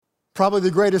probably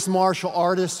the greatest martial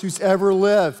artist who's ever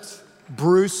lived,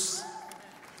 Bruce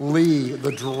Lee,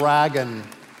 the dragon.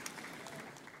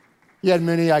 He had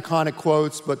many iconic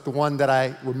quotes, but the one that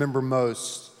I remember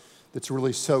most that's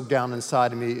really soaked down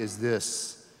inside of me is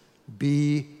this: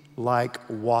 be like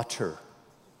water,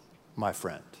 my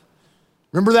friend.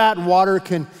 Remember that? Water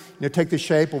can take the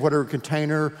shape of whatever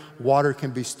container. Water can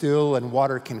be still and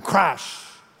water can crash.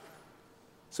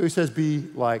 So he says, be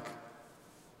like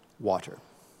water.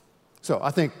 So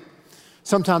I think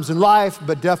sometimes in life,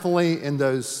 but definitely in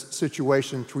those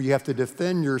situations where you have to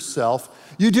defend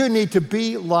yourself, you do need to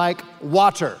be like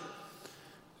water.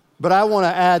 But I want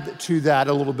to add to that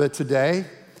a little bit today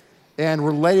and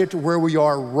relate it to where we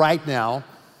are right now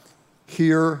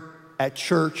here at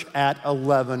church at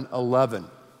 11:11.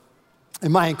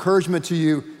 And my encouragement to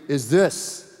you is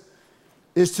this,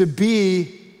 is to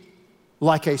be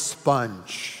like a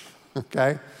sponge,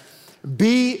 okay?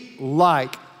 Be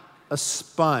like a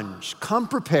sponge. Come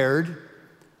prepared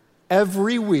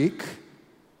every week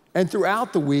and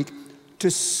throughout the week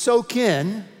to soak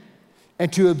in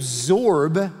and to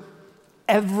absorb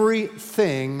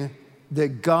everything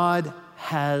that God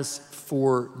has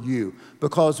for you.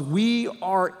 Because we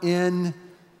are in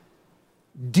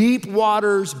deep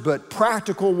waters, but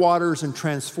practical waters and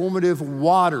transformative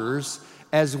waters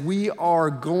as we are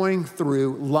going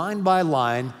through, line by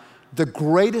line, the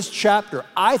greatest chapter,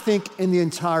 I think, in the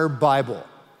entire Bible.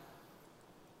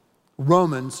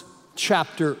 Romans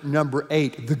chapter number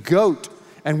 8, the GOAT.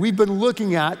 And we've been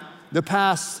looking at the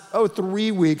past,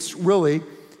 3 weeks, really,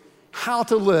 how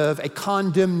to live a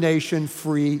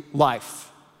condemnation-free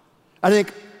life. I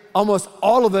think almost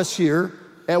all of us here,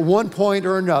 at one point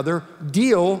or another,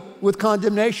 deal with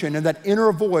condemnation and that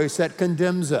inner voice that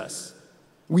condemns us.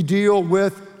 We deal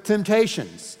with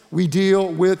temptations. We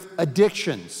deal with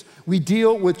addictions. We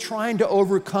deal with trying to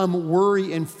overcome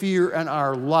worry and fear in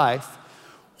our life.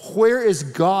 Where is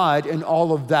God in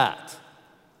all of that?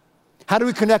 How do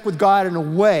we connect with God in a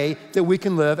way that we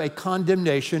can live a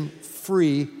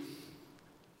condemnation-free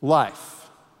life?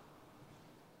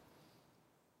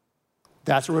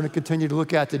 That's what we're going to continue to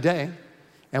look at today.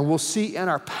 And we'll see in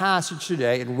our passage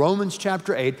today in Romans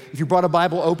chapter 8. If you brought a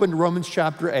Bible, open to Romans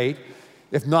chapter 8.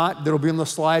 If not, that'll be on the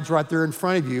slides right there in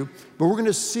front of you. But we're going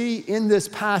to see in this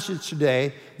passage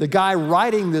today, the guy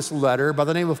writing this letter by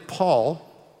the name of Paul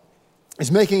is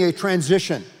making a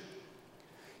transition.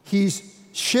 He's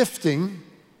shifting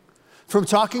from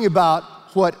talking about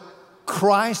what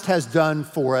Christ has done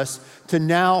for us to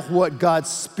now what God's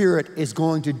Spirit is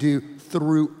going to do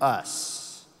through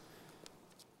us.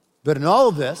 But in all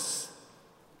of this,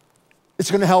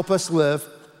 it's going to help us live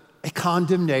a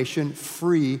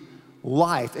condemnation-free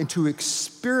life and to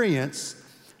experience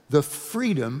the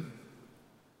freedom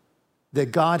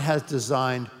that God has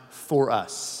designed for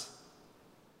us.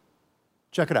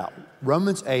 Check it out.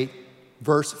 Romans 8,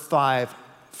 verse 5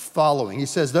 following. He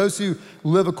says, those who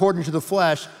live according to the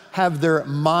flesh have their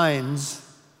minds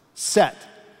set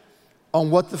on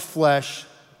what the flesh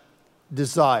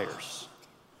desires.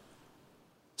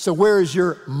 So where is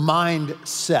your mind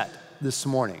set this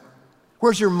morning?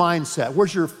 Where's your mindset?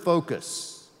 Where's your focus?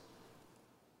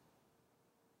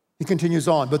 He continues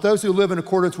on, but those who live in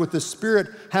accordance with the Spirit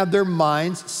have their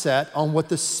minds set on what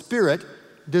the Spirit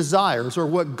desires or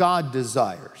what God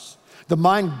desires. The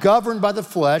mind governed by the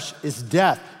flesh is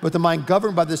death, but the mind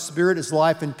governed by the Spirit is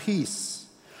life and peace.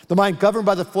 The mind governed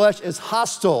by the flesh is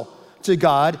hostile to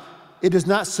God. It does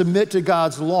not submit to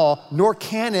God's law, nor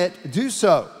can it do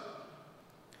so.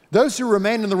 Those who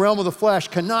remain in the realm of the flesh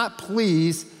cannot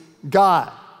please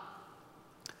God.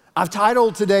 I've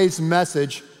titled today's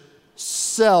message,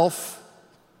 Self-E.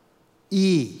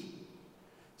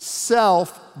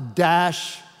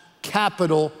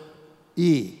 Self-capital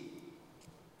E.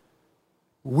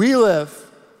 We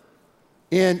live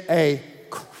in a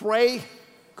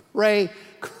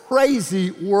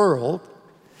crazy world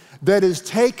that has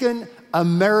taken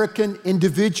American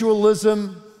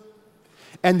individualism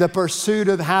and the pursuit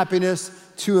of happiness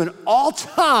to an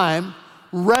all-time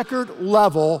record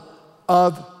level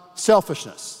of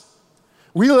selfishness.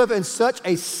 We live in such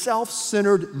a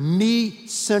self-centered,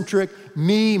 me-centric,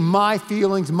 me, my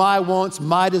feelings, my wants,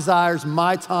 my desires,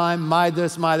 my time, my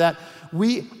this, my that.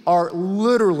 We are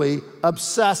literally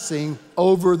obsessing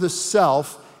over the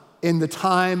self in the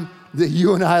time that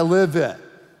you and I live in.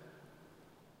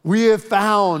 We have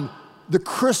found the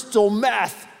crystal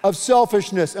meth of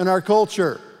selfishness in our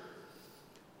culture.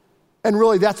 And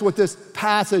really, that's what this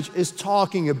passage is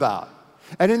talking about.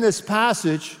 And in this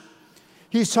passage,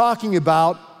 he's talking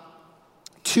about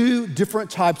two different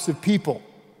types of people.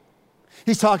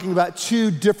 He's talking about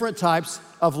two different types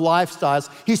of lifestyles.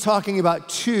 He's talking about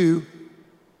two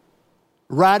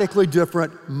radically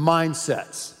different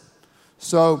mindsets.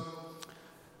 So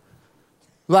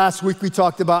last week we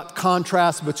talked about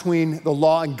contrast between the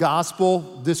law and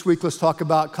gospel. This week let's talk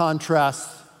about contrast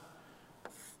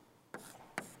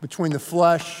between the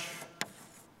flesh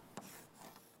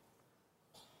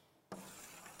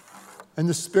and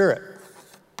the Spirit.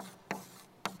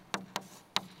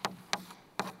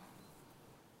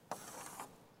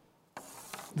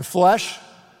 The flesh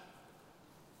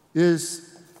is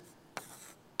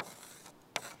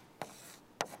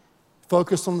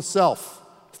focused on the self,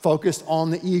 focused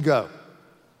on the ego.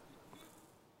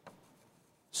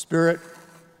 Spirit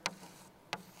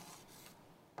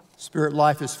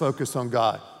life is focused on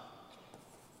God.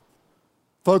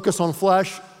 Focus on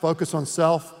flesh, focus on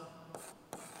self,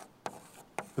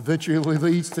 eventually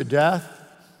leads to death.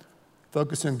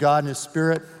 Focus on God and His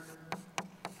Spirit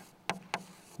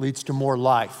leads to more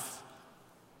life.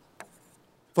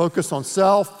 Focus on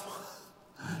self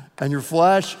and your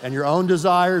flesh and your own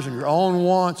desires and your own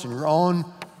wants and your own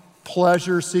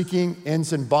pleasure seeking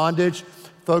ends in bondage.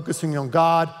 Focusing on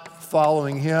God,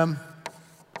 following Him,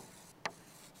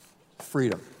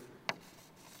 freedom.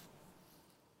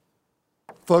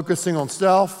 Focusing on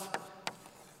self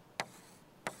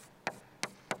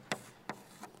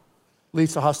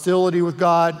leads to hostility with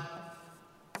God.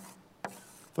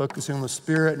 Focusing on the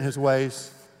Spirit and His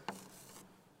ways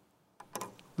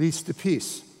leads to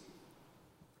peace.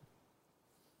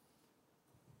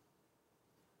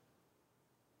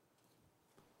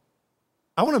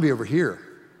 I want to be over here,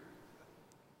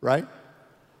 right?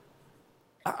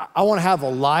 I want to have a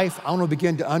life. I want to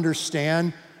begin to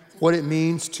understand what it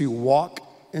means to walk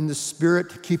in the Spirit,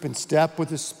 to keep in step with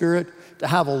the Spirit, to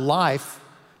have a life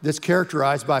that's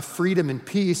characterized by freedom and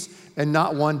peace and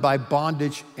not one by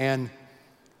bondage and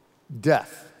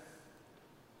death.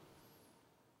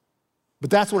 But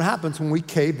that's what happens when we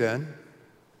cave in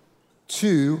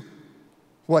to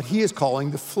what he is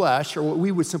calling the flesh, or what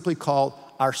we would simply call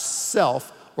our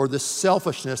self, or the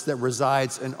selfishness that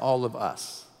resides in all of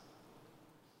us.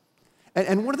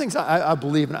 And one of the things I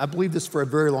believe, and I believe this for a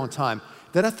very long time,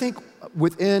 that I think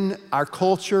within our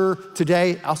culture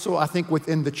today, also I think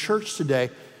within the church today,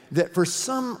 that for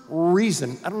some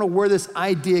reason, I don't know where this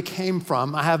idea came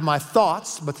from. I have my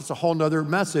thoughts, but it's a whole nother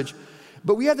message.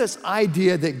 But we have this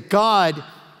idea that God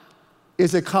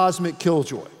is a cosmic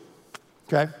killjoy,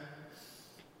 okay?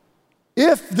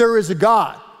 If there is a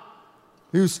God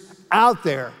who's out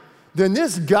there, then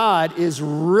this God is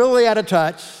really out of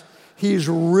touch. He's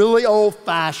really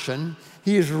old-fashioned.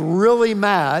 He's really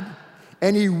mad.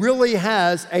 And he really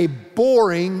has a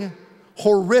boring,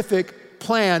 horrific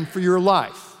plan for your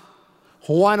life.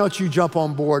 Why don't you jump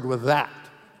on board with that,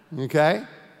 okay?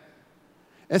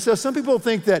 And so some people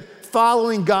think that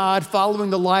following God,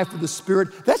 following the life of the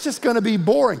Spirit, that's just gonna be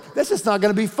boring. That's just not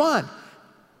gonna be fun.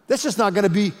 That's just not gonna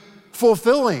be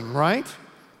fulfilling, right?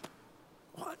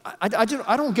 I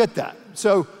don't get that.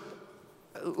 So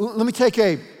let me take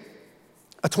a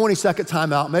 20-second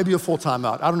timeout, maybe a full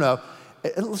timeout, I don't know.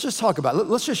 Let's just talk about it.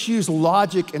 Let's just use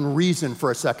logic and reason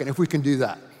for a second, if we can do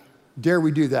that. Dare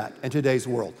we do that in today's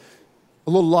world? A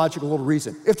little logic, a little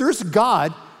reason. If there's a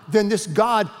God, then this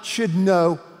God should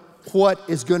know what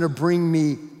is gonna bring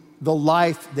me the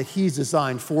life that he's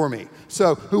designed for me.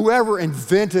 So whoever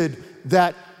invented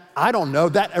that, I don't know,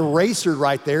 that eraser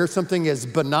right there, something as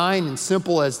benign and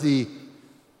simple as the,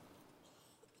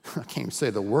 I can't even say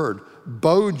the word,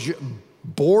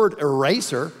 board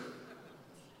eraser.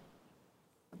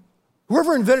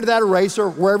 Whoever invented that eraser,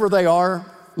 wherever they are,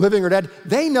 living or dead,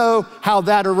 they know how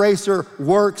that eraser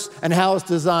works and how it's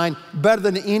designed better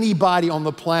than anybody on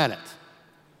the planet,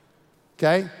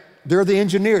 okay? They're the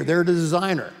engineer, they're the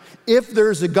designer. If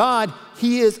there's a God,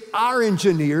 he is our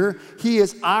engineer, he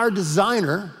is our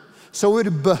designer, so it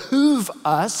would behoove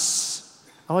us,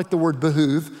 I like the word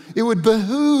behoove, it would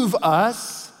behoove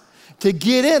us to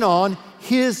get in on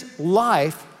his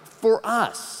life for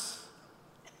us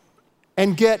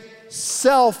and get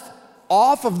self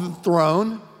off of the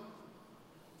throne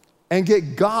and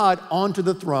get God onto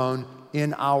the throne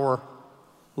in our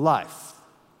life.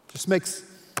 It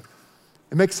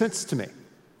makes sense to me.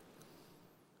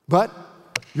 But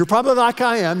you're probably like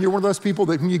I am. You're one of those people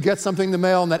that when you get something in the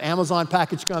mail and that Amazon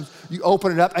package comes, you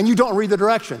open it up and you don't read the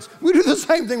directions. We do the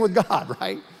same thing with God,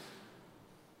 right?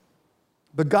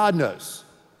 But God knows.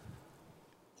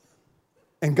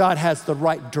 And God has the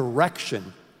right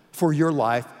direction for your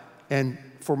life and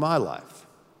for my life.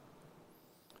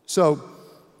 So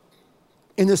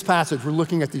in this passage, we're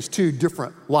looking at these two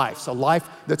different lives. A life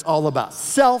that's all about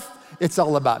self It's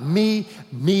all about me,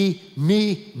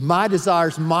 my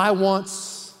desires, my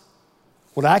wants,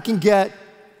 what I can get,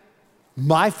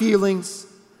 my feelings,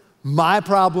 my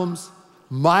problems,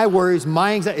 my worries,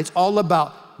 my anxiety. It's all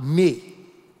about me.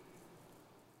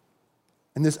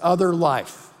 And this other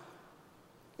life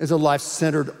is a life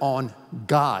centered on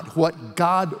God, what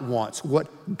God wants,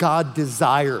 what God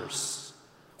desires,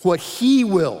 what He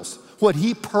wills, what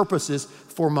He purposes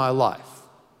for my life.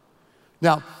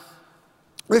 Now,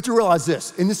 we have to realize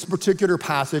this. In this particular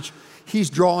passage, he's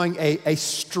drawing a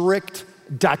strict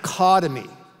dichotomy.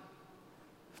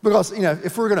 Because,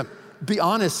 if we're going to be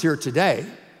honest here today,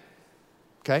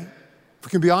 okay? If we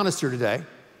can be honest here today,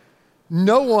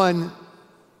 no one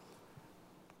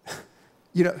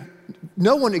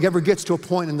ever gets to a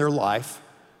point in their life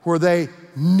where they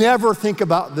never think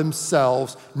about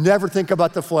themselves, never think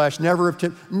about the flesh, no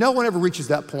one ever reaches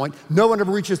that point. No one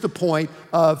ever reaches the point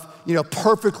of,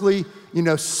 perfectly,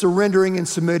 surrendering and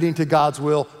submitting to God's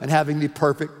will and having the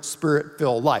perfect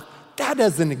Spirit-filled life. That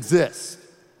doesn't exist,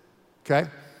 okay?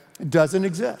 It doesn't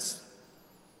exist.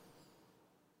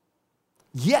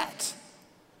 Yet,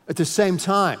 at the same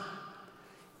time,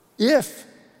 if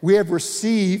we have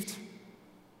received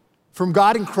from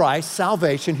God in Christ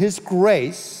salvation, His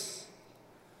grace,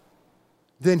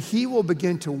 then He will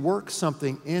begin to work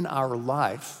something in our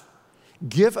life,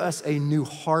 give us a new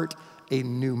heart, a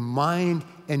new mind,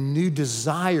 and new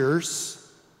desires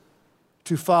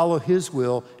to follow His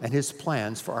will and His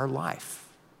plans for our life.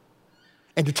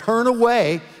 And to turn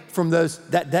away from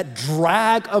that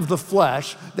drag of the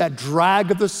flesh, that drag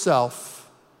of the self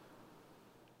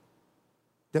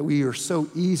that we are so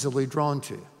easily drawn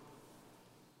to.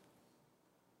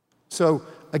 So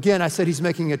again, I said he's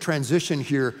making a transition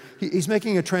here. He's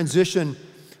making a transition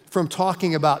from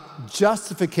talking about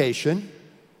justification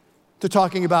to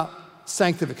talking about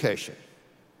sanctification.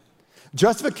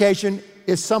 Justification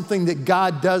is something that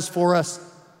God does for us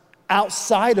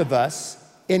outside of us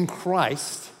in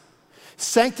Christ.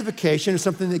 Sanctification is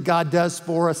something that God does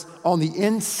for us on the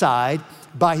inside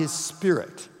by His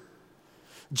Spirit.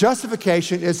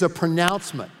 Justification is a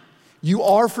pronouncement. You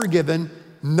are forgiven,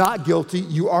 not guilty.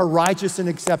 You are righteous and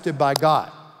accepted by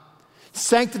God.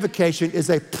 Sanctification is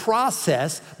a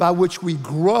process by which we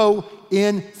grow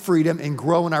in freedom and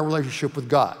grow in our relationship with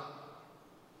God.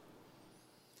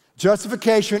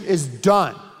 Justification is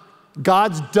done.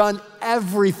 God's done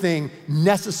everything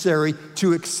necessary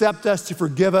to accept us, to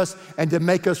forgive us, and to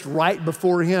make us right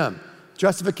before Him.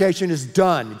 Justification is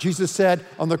done. Jesus said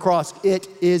on the cross, "It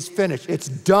is finished." It's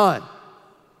done.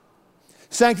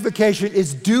 Sanctification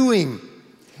is doing.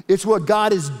 It's what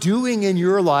God is doing in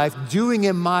your life, doing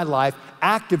in my life,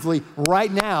 actively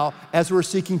right now as we're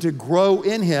seeking to grow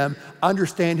in Him,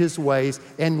 understand His ways,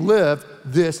 and live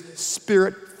this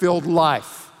Spirit-filled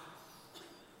life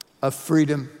of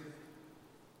freedom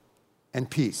and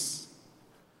peace.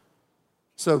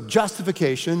 So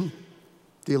justification,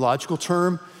 theological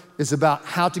term, is about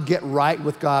how to get right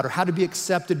with God or how to be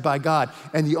accepted by God.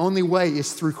 And the only way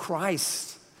is through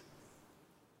Christ.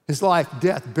 His life,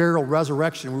 death, burial,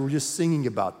 resurrection. We were just singing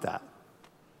about that.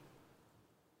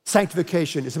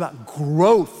 Sanctification is about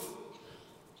growth.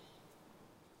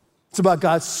 It's about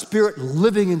God's Spirit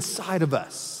living inside of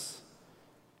us.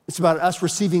 It's about us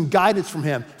receiving guidance from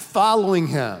Him, following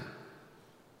Him,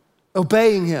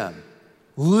 obeying Him,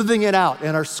 living it out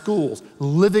in our schools,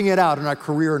 living it out in our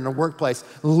career and our workplace,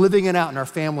 living it out in our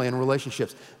family and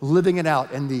relationships, living it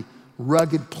out in the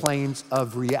rugged plains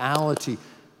of reality.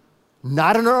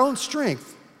 Not in our own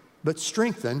strength, but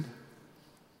strengthened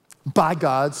by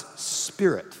God's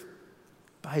Spirit,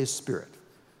 by His Spirit,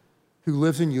 who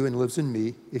lives in you and lives in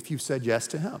me if you've said yes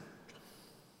to Him.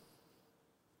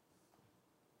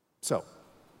 So,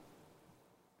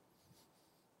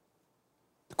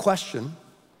 the question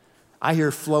I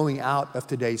hear flowing out of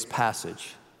today's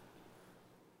passage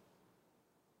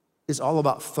is all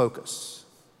about focus.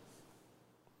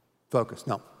 Focus.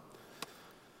 Now,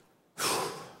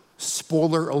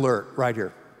 spoiler alert right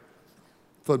here.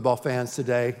 Football fans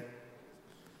today,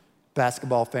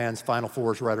 basketball fans, Final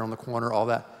Four is right around the corner, all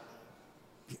that.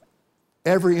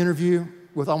 Every interview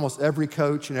with almost every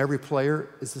coach and every player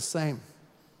is the same.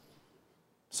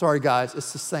 Sorry, guys,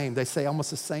 it's the same. They say almost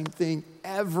the same thing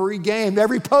every game,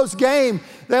 every post game.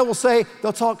 They'll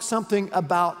talk something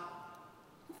about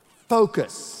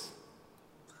focus,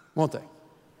 won't they?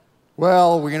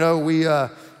 Well,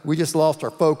 we just lost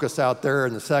our focus out there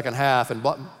in the second half,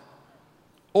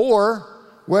 or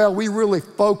we really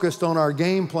focused on our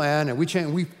game plan and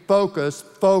we focus.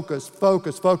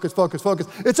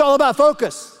 It's all about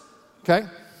focus, okay?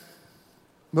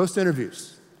 Most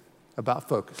interviews about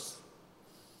focus.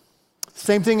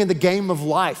 Same thing in the game of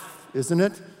life, isn't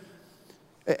it?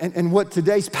 And what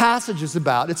today's passage is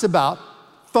about, it's about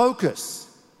focus.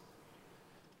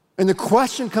 And the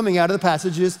question coming out of the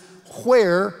passage is,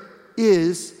 where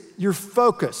is your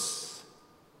focus?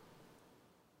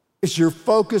 Is your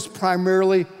focus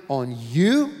primarily on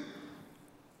you,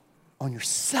 on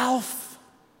yourself?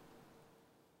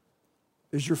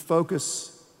 Is your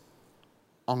focus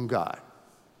on God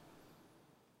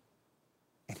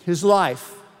and His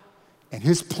life and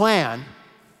His plan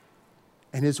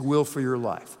and His will for your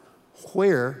life?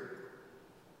 Where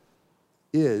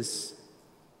is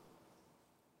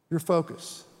your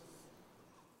focus?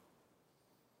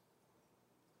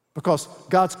 Because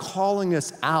God's calling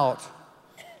us out,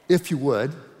 if you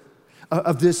would,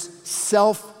 of this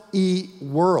self-y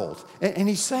world. And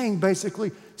He's saying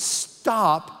basically,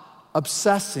 stop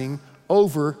obsessing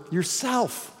over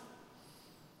yourself.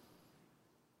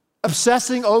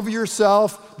 Obsessing over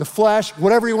yourself, the flesh,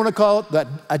 whatever you want to call it, that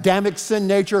Adamic sin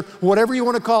nature, whatever you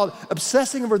want to call it,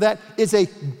 obsessing over that is a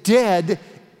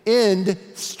dead-end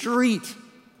street.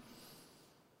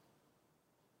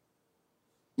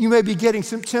 You may be getting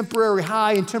some temporary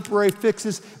high and temporary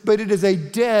fixes, but it is a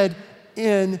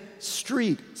dead-end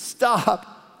street. Stop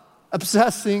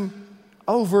obsessing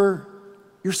over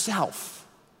yourself.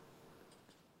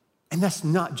 And that's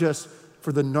not just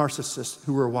for the narcissists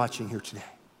who are watching here today.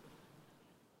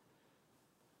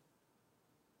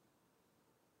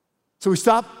 So we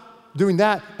stop doing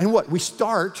that, and what? We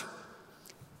start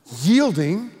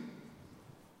yielding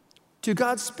to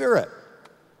God's Spirit.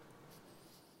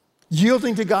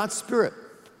 Yielding to God's Spirit.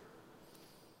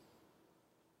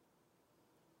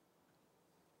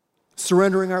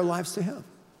 Surrendering our lives to Him.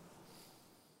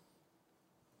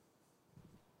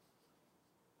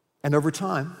 And over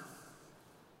time,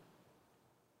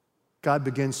 God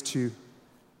begins to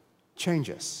change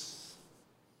us.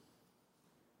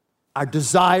 Our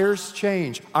desires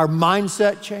change. Our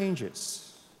mindset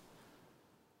changes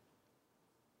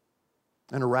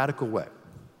in a radical way.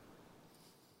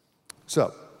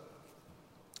 So,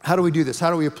 how do we do this?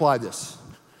 How do we apply this?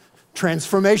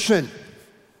 Transformation.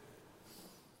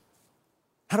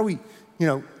 How do we,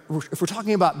 if we're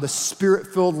talking about the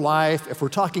Spirit-filled life, if we're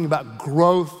talking about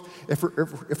growth, if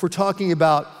we're talking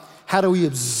about how do we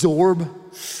absorb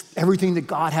everything that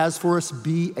God has for us,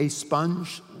 be a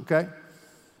sponge, okay?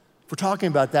 If we're talking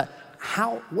about that,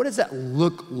 what does that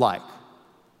look like?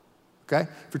 Okay?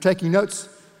 If you're taking notes,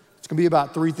 it's gonna be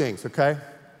about three things, okay?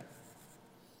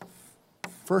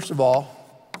 First of all,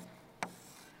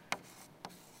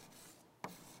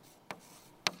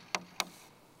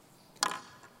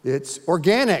 it's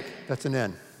organic. That's an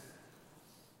N.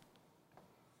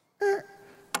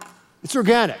 It's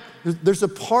organic. There's a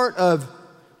part of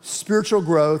spiritual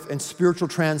growth and spiritual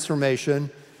transformation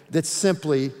that's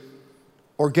simply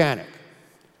organic.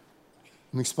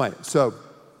 Let me explain it. So,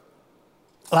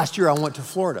 last year I went to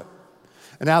Florida.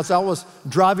 And as I was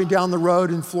driving down the road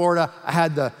in Florida, I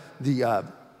had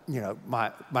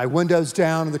my windows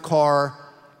down in the car,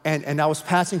 and I was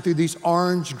passing through these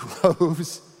orange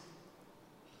groves.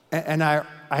 And I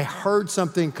heard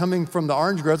something coming from the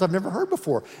orange groves I've never heard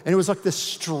before. And it was like this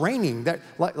straining, that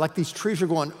like these trees are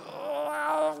going,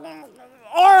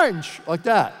 orange, like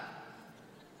that.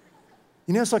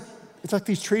 It's like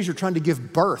these trees are trying to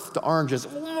give birth to oranges.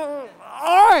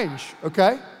 Orange,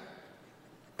 okay?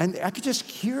 And I could just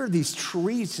hear these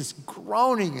trees just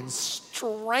groaning and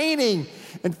straining.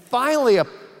 And finally,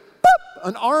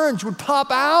 an orange would pop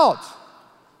out.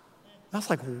 I was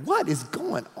like, what is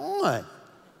going on?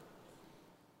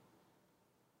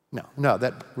 No,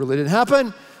 that really didn't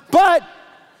happen. But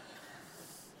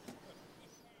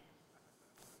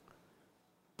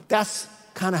that's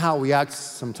kind of how we act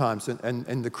sometimes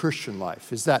in the Christian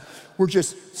life, is that we're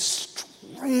just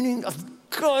straining, I've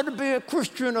got to be a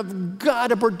Christian, I've got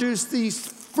to produce these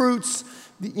fruits,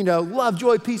 love,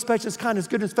 joy, peace, patience, kindness,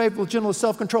 goodness, faithfulness, gentleness,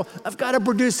 self-control. I've got to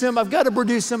produce them, I've got to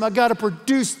produce them, I've got to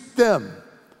produce them.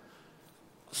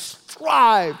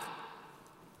 Strive,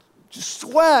 just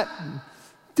sweat,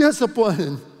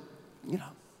 discipline,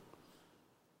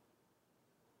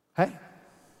 Hey,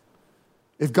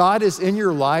 if God is in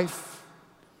your life,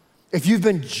 if you've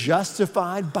been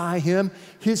justified by Him,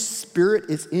 His Spirit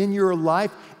is in your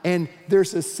life, and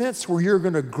there's a sense where you're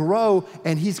gonna grow,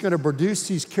 and He's gonna produce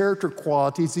these character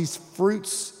qualities, these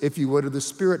fruits, if you would, of the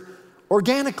Spirit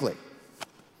organically.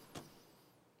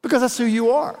 Because that's who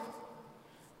you are.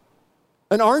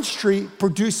 An orange tree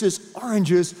produces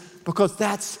oranges because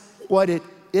that's what it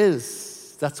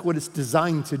is. That's what it's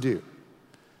designed to do.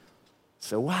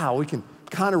 So, wow, we can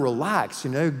kind of relax,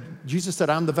 Jesus said,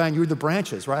 I'm the vine, you're the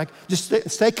branches, right?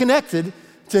 Just stay connected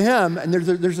to him, and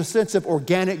there's a sense of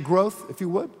organic growth, if you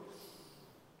would.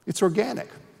 It's organic.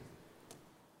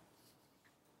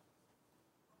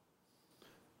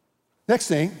 Next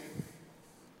thing,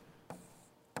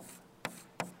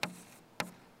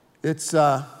 it's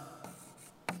a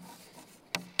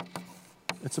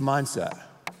mindset.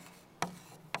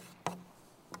 All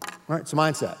right, it's a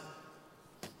mindset.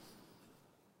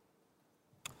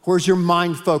 Where's your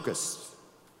mind focused?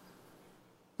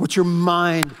 What's your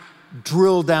mind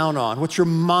drilled down on? What's your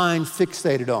mind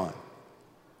fixated on?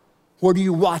 What are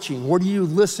you watching? What are you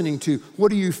listening to?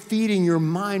 What are you feeding your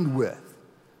mind with?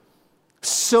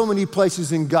 So many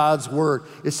places in God's word,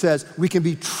 it says we can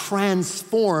be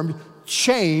transformed,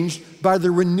 changed by the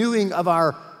renewing of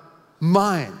our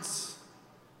minds.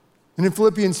 And in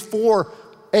Philippians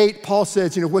 4:8, Paul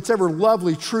says, what's ever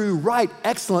lovely, true, right,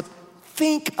 excellent,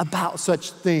 think about such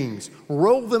things.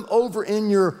 Roll them over in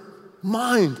your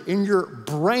mind, in your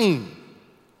brain.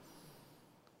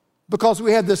 Because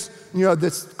we have this,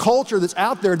 this culture that's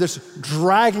out there that's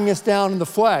dragging us down in the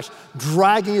flesh,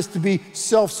 dragging us to be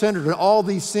self-centered and all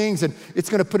these things, and it's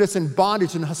going to put us in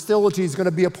bondage, and hostility is going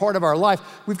to be a part of our life.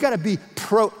 We've got to be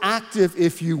proactive,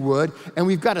 if you would, and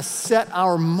we've got to set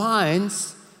our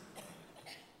minds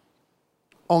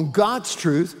on God's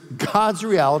truth, God's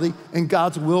reality, and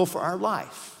God's will for our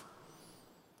life.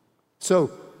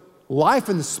 So life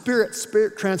in the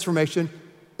spirit transformation,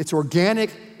 it's organic,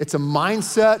 it's a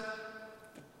mindset.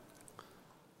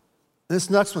 This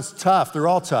next one's tough. They're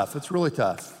all tough. It's really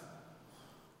tough.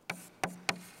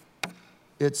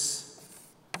 It's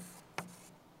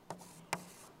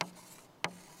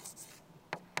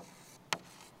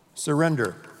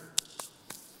surrender.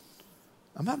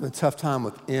 I'm having a tough time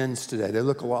with N's today. They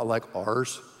look a lot like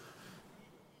R's.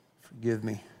 Forgive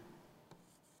me.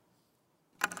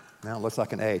 Now it looks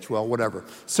like an H. Well, whatever.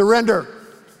 Surrender.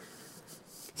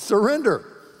 Surrender.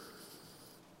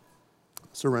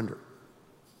 Surrender.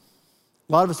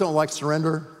 A lot of us don't like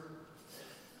surrender.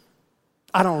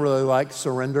 I don't really like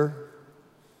surrender.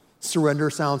 Surrender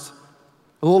sounds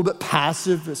a little bit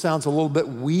passive. It sounds a little bit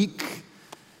weak.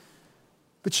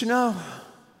 But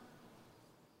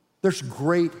there's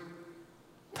great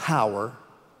power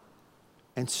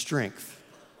and strength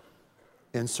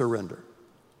in surrender.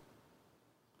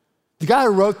 The guy who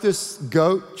wrote this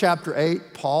GOAT, chapter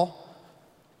 8, Paul,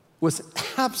 was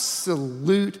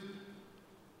absolute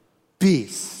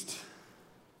beast.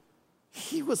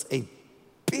 He was a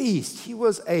beast. He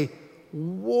was a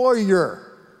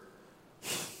warrior.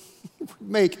 He would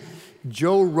make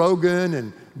Joe Rogan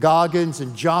and Goggins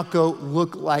and Jocko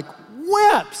look like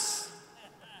wimps.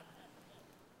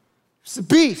 He's a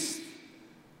beast.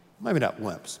 Maybe not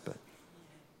wimps, but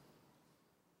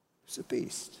he's a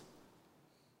beast.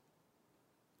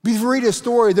 If you read his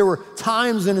story, there were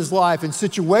times in his life and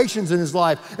situations in his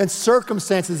life and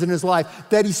circumstances in his life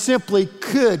that he simply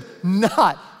could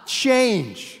not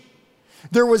change.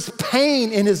 There was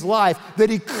pain in his life that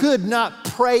he could not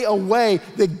pray away,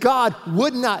 that God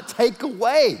would not take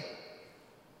away.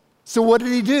 So what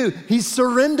did he do? He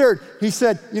surrendered. He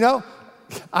said,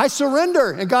 I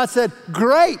surrender. And God said,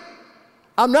 great.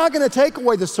 I'm not going to take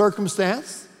away the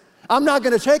circumstance. I'm not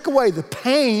going to take away the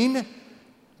pain,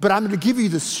 but I'm going to give you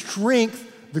the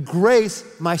strength, the grace,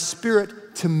 my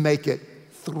spirit to make it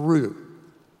through.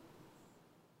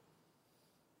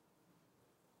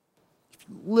 If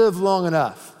you live long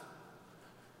enough,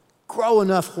 grow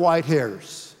enough white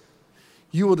hairs,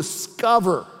 you will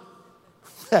discover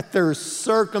that there are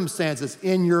circumstances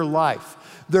in your life.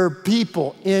 There are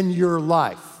people in your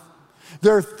life.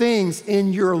 There are things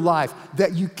in your life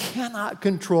that you cannot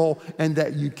control and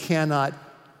that you cannot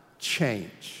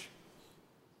change.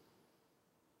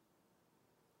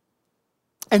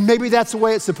 And maybe that's the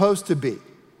way it's supposed to be.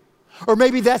 Or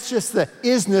maybe that's just the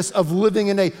isness of living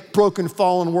in a broken,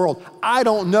 fallen world. I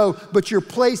don't know, but you're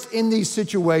placed in these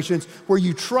situations where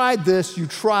you tried this, you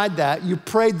tried that, you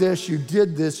prayed this, you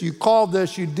did this, you called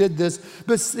this, you did this,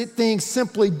 but things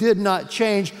simply did not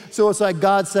change. So it's like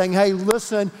God saying, hey,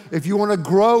 listen, if you want to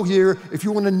grow here, if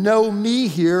you want to know me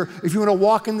here, if you want to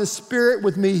walk in the Spirit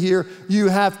with me here, you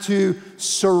have to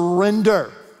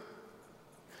surrender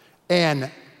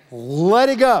and let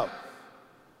it go.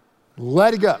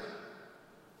 Let it go.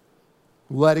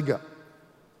 Let it go.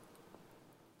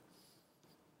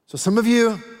 So some of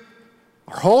you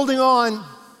are holding on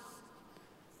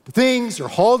to things, or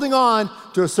holding on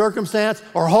to a circumstance,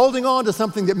 or holding on to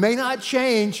something that may not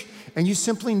change, and you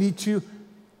simply need to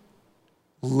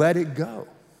let it go.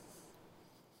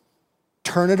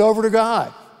 Turn it over to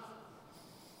God.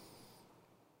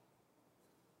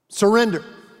 Surrender.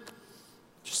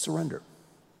 Just surrender.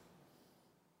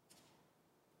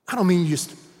 I don't mean you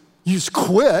just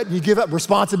quit and you give up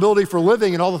responsibility for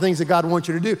living and all the things that God wants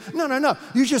you to do. No.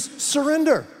 You just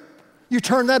surrender. You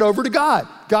turn that over to God.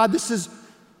 God,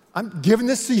 I'm giving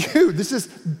this to you. This is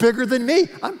bigger than me.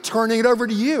 I'm turning it over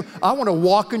to you. I want to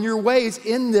walk in your ways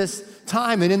in this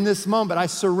time and in this moment. I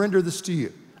surrender this to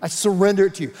you. I surrender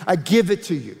it to you. I give it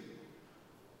to you.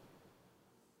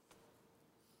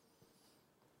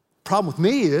 Problem with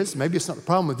me is, maybe it's not the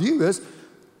problem with you, is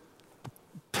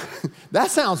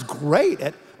that sounds great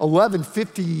at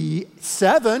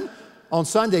 11:57 on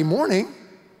Sunday morning,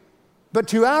 but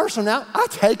 2 hours from now, I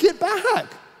take it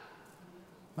back.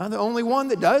 Am I the only one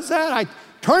that does that? I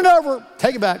turn it over,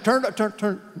 take it back, turn.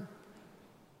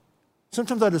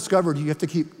 Sometimes I discovered you have to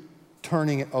keep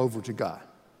turning it over to God.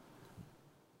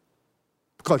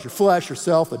 Because your flesh,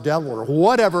 yourself, the devil, or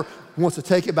whatever wants to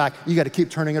take it back, you got to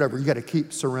keep turning it over. You got to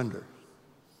keep surrender.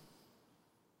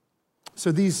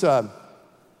 So these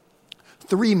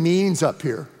three means up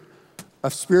here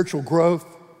of spiritual growth,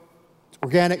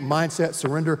 organic mindset,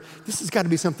 surrender, this has got to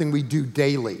be something we do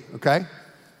daily, okay?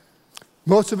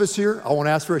 Most of us here, I want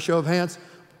to ask for a show of hands,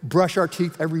 brush our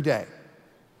teeth every day.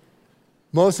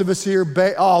 Most of us here,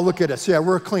 look at us. Yeah,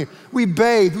 we're clean. We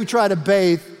bathe. We try to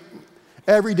bathe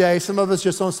every day. Some of us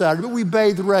just on Saturday, but we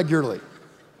bathe regularly.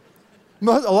 A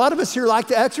lot of us here like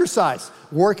to exercise.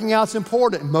 Working out's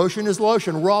important. Motion is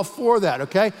lotion. We're all for that,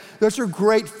 okay? Those are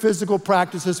great physical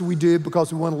practices we do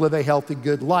because we want to live a healthy,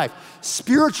 good life.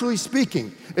 Spiritually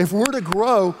speaking, if we're to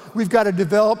grow, we've got to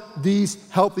develop these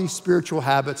healthy spiritual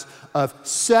habits of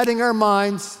setting our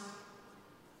minds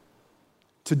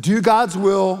to do God's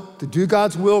will,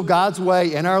 God's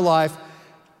way in our life,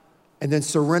 and then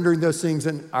surrendering those things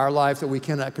in our life that we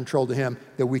cannot control to Him,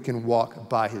 that we can walk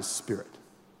by His Spirit,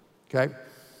 okay?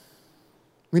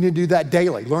 We need to do that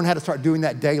daily. Learn how to start doing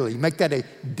that daily. Make that a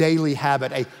daily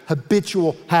habit, a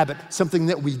habitual habit, something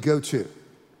that we go to.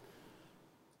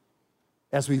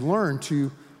 As we learn to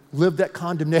live that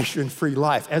condemnation-free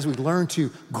life, as we learn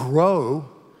to grow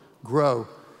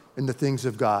in the things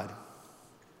of God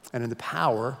and in the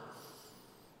power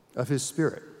of His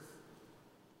Spirit.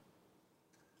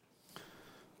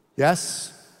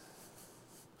 Yes,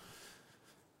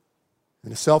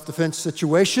 in a self-defense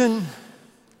situation,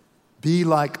 be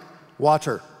like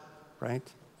water, right?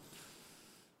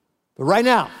 But right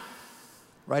now,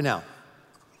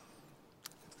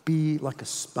 be like a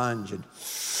sponge and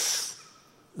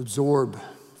absorb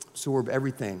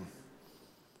everything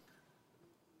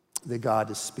that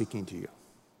God is speaking to you.